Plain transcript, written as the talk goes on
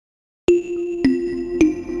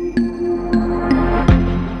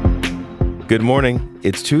Good morning.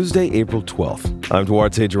 It's Tuesday, April 12th. I'm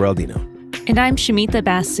Duarte Geraldino. And I'm Shamita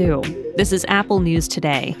Basu. This is Apple News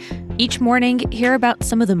Today. Each morning, hear about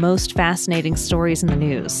some of the most fascinating stories in the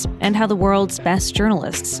news and how the world's best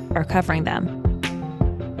journalists are covering them.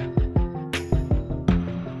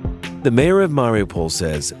 The mayor of Mariupol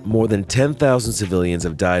says more than 10,000 civilians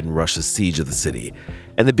have died in Russia's siege of the city.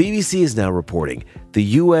 And the BBC is now reporting the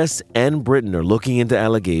U.S. and Britain are looking into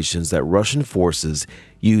allegations that Russian forces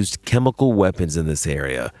used chemical weapons in this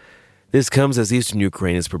area. This comes as eastern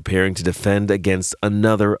Ukraine is preparing to defend against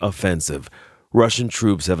another offensive. Russian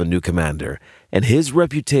troops have a new commander, and his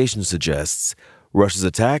reputation suggests Russia's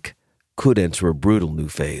attack could enter a brutal new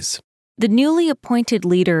phase. The newly appointed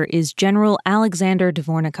leader is General Alexander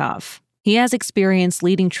Dvornikov. He has experience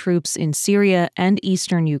leading troops in Syria and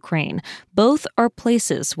eastern Ukraine. Both are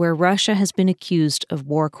places where Russia has been accused of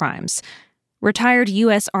war crimes. Retired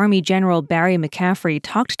U.S. Army General Barry McCaffrey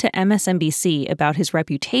talked to MSNBC about his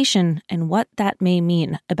reputation and what that may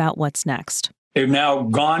mean about what's next. They've now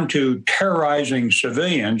gone to terrorizing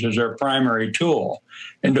civilians as their primary tool.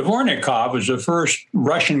 And Dvornikov was the first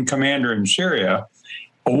Russian commander in Syria,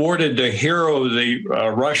 awarded the Hero of the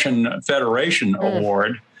Russian Federation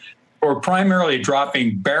Award for primarily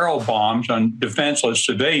dropping barrel bombs on defenseless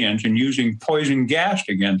civilians and using poison gas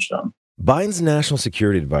against them. Biden's national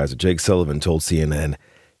security advisor, Jake Sullivan, told CNN,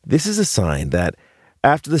 this is a sign that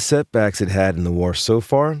after the setbacks it had in the war so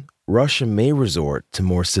far, Russia may resort to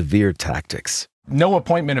more severe tactics. No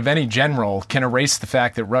appointment of any general can erase the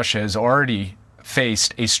fact that Russia has already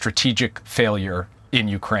faced a strategic failure in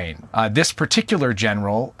Ukraine. This particular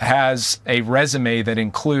general has a resume that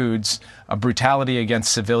includes a brutality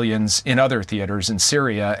against civilians in other theaters in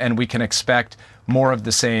Syria, and we can expect more of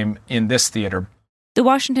the same in this theater. The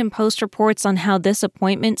Washington Post reports on how this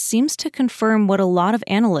appointment seems to confirm what a lot of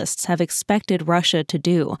analysts have expected Russia to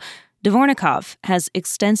do. Dvornikov has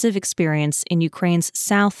extensive experience in Ukraine's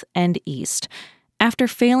south and east. After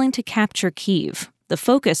failing to capture Kyiv, the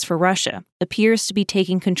focus for Russia appears to be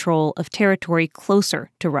taking control of territory closer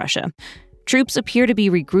to Russia. Troops appear to be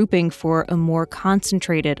regrouping for a more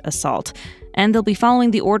concentrated assault, and they'll be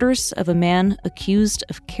following the orders of a man accused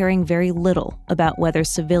of caring very little about whether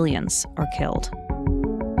civilians are killed.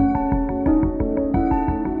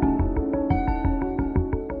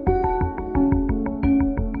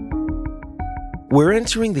 We're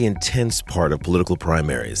entering the intense part of political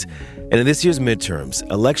primaries, and in this year's midterms,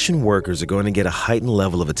 election workers are going to get a heightened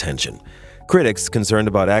level of attention. Critics, concerned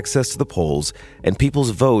about access to the polls and people's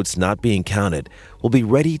votes not being counted, will be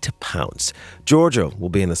ready to pounce. Georgia will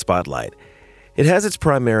be in the spotlight. It has its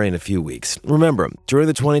primary in a few weeks. Remember, during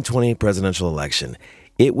the 2020 presidential election,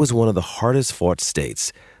 it was one of the hardest fought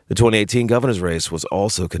states. The 2018 governor's race was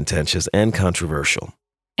also contentious and controversial.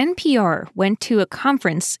 NPR went to a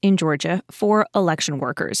conference in Georgia for election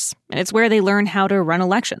workers, and it's where they learn how to run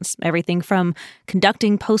elections, everything from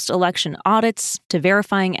conducting post-election audits to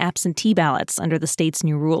verifying absentee ballots under the state's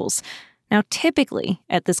new rules. Now, typically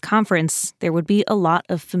at this conference, there would be a lot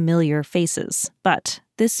of familiar faces, but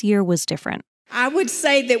this year was different. I would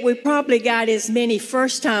say that we probably got as many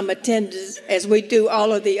first-time attenders as we do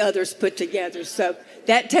all of the others put together, so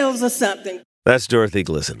that tells us something. That's Dorothy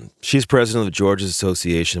Glisson. She's president of Georgia's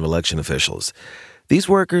Association of Election Officials. These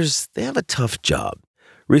workers, they have a tough job.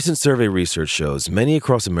 Recent survey research shows many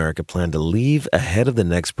across America plan to leave ahead of the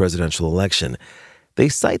next presidential election. They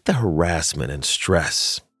cite the harassment and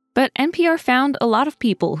stress. But NPR found a lot of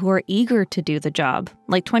people who are eager to do the job,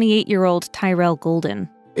 like 28-year-old Tyrell Golden.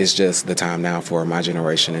 It's just the time now for my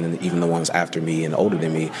generation and even the ones after me and older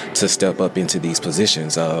than me to step up into these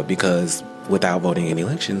positions because without voting in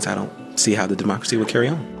elections, I don't see how the democracy would carry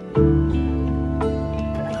on.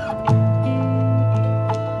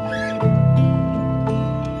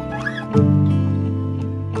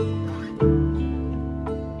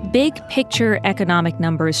 Big picture economic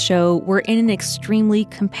numbers show we're in an extremely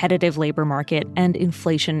competitive labor market and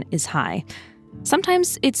inflation is high.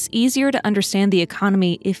 Sometimes it's easier to understand the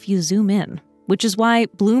economy if you zoom in, which is why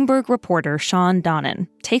Bloomberg reporter Sean Donnan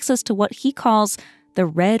takes us to what he calls the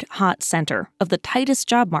red-hot center of the tightest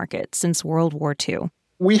job market since World War II.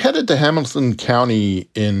 We headed to Hamilton County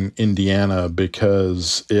in Indiana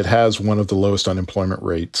because it has one of the lowest unemployment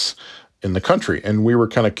rates in the country, and we were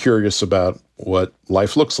kind of curious about what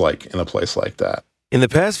life looks like in a place like that. In the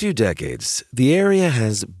past few decades, the area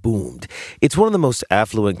has boomed. It's one of the most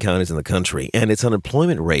affluent counties in the country, and its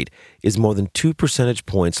unemployment rate is more than 2 percentage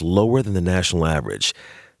points lower than the national average.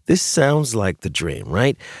 This sounds like the dream,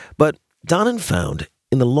 right? But Donnan found,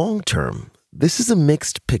 in the long term, this is a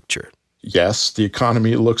mixed picture. yes, the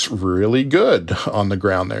economy looks really good on the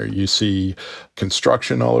ground there. You see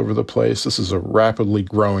construction all over the place. This is a rapidly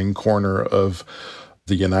growing corner of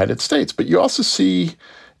the United States. But you also see,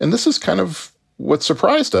 and this is kind of what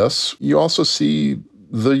surprised us, you also see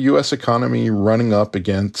the U.S. economy running up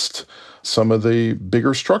against some of the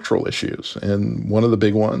bigger structural issues. And one of the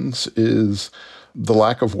big ones is the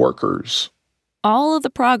lack of workers. All of the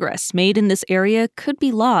progress made in this area could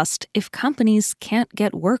be lost if companies can't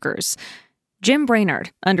get workers. Jim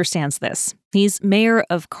Brainard understands this. He's mayor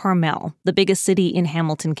of Carmel, the biggest city in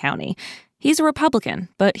Hamilton County. He's a Republican,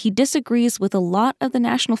 but he disagrees with a lot of the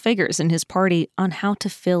national figures in his party on how to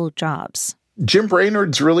fill jobs. Jim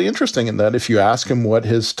Brainard's really interesting in that if you ask him what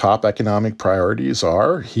his top economic priorities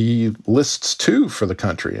are, he lists two for the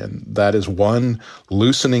country. And that is one,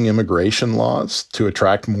 loosening immigration laws to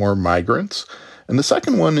attract more migrants. And the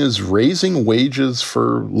second one is raising wages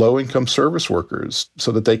for low-income service workers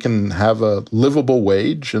so that they can have a livable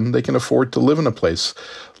wage and they can afford to live in a place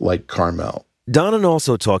like Carmel. Donnan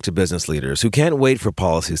also talked to business leaders who can't wait for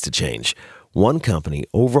policies to change. One company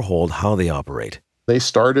overhauled how they operate. They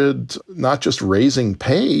started not just raising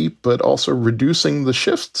pay, but also reducing the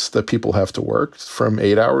shifts that people have to work from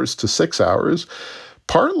 8 hours to 6 hours,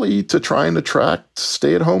 partly to try and attract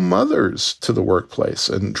stay-at-home mothers to the workplace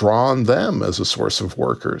and draw on them as a source of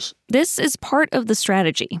workers. This is part of the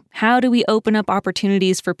strategy. How do we open up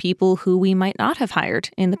opportunities for people who we might not have hired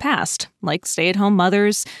in the past, like stay-at-home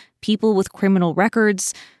mothers, people with criminal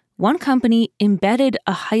records? One company embedded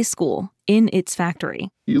a high school in its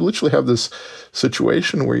factory. You literally have this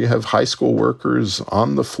situation where you have high school workers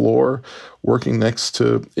on the floor working next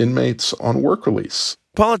to inmates on work release.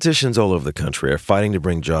 Politicians all over the country are fighting to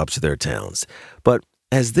bring jobs to their towns. But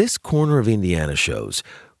as this corner of Indiana shows,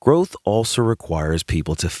 growth also requires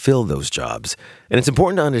people to fill those jobs. And it's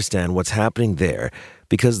important to understand what's happening there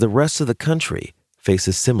because the rest of the country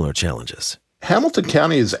faces similar challenges. Hamilton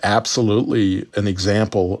County is absolutely an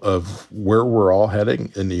example of where we're all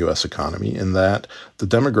heading in the U.S. economy, in that the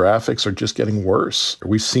demographics are just getting worse.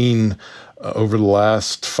 We've seen over the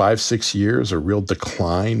last 5-6 years a real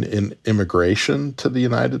decline in immigration to the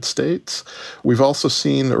United States. We've also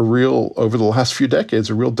seen over the last few decades,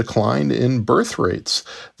 a real decline in birth rates.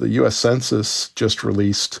 The U.S. Census just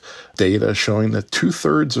released data showing that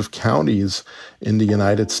 2/3 of counties in the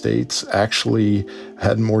United States actually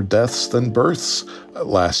had more deaths than births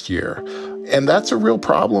last year. And that's a real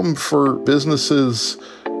problem for businesses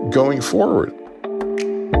going forward.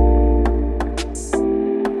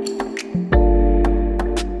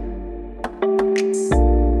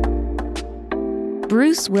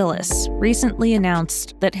 Bruce Willis recently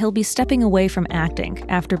announced that he'll be stepping away from acting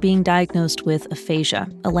after being diagnosed with aphasia,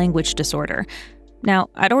 a language disorder. Now,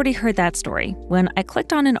 I'd already heard that story when I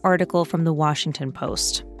clicked on an article from the Washington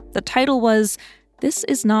Post. The title was, "This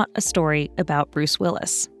is not a story about Bruce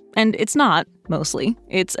Willis." And it's not, mostly.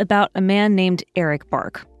 It's about a man named Eric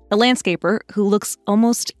Bark, a landscaper who looks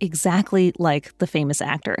almost exactly like the famous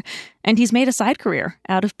actor. And he's made a side career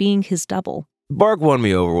out of being his double. Bark won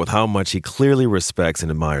me over with how much he clearly respects and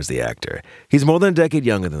admires the actor. He's more than a decade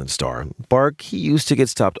younger than the star. Bark, he used to get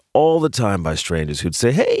stopped all the time by strangers who'd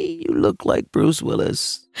say, "Hey, you look like Bruce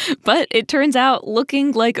Willis." But it turns out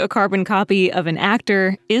looking like a carbon copy of an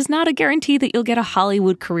actor is not a guarantee that you'll get a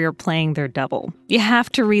Hollywood career playing their double. You have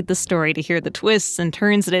to read the story to hear the twists and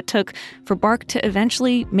turns that it took for Bark to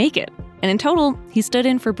eventually make it. And in total, he stood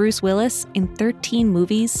in for Bruce Willis in 13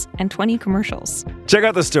 movies and 20 commercials. Check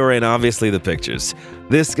out the story and obviously the pictures.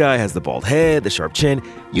 This guy has the bald head, the sharp chin.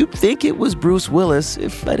 You'd think it was Bruce Willis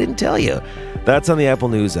if I didn't tell you. That's on the Apple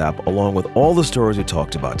News app, along with all the stories we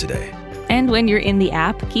talked about today. And when you're in the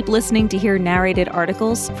app, keep listening to hear narrated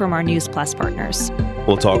articles from our News Plus partners.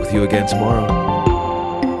 We'll talk with you again tomorrow.